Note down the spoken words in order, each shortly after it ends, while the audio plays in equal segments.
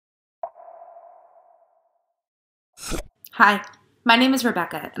Hi, my name is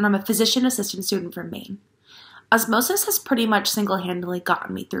Rebecca, and I'm a physician assistant student from Maine. Osmosis has pretty much single-handedly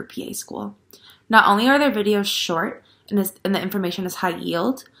gotten me through PA school. Not only are their videos short and the information is high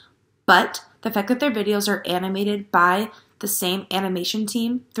yield, but the fact that their videos are animated by the same animation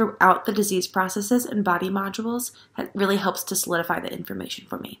team throughout the disease processes and body modules really helps to solidify the information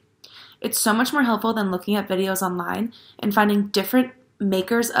for me. It's so much more helpful than looking at videos online and finding different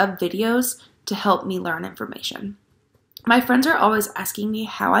makers of videos to help me learn information. My friends are always asking me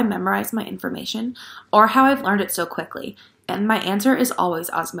how I memorize my information or how I've learned it so quickly, and my answer is always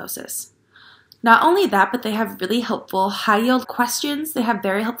osmosis. Not only that, but they have really helpful high-yield questions, they have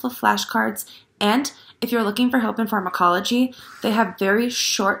very helpful flashcards, and if you're looking for help in pharmacology, they have very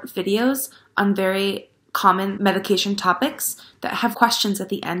short videos on very common medication topics that have questions at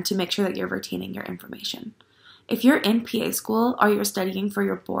the end to make sure that you're retaining your information. If you're in PA school or you're studying for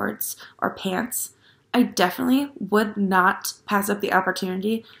your boards or PANCE, I definitely would not pass up the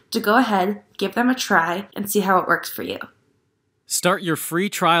opportunity to go ahead, give them a try, and see how it works for you. Start your free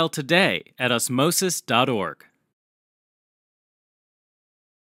trial today at osmosis.org.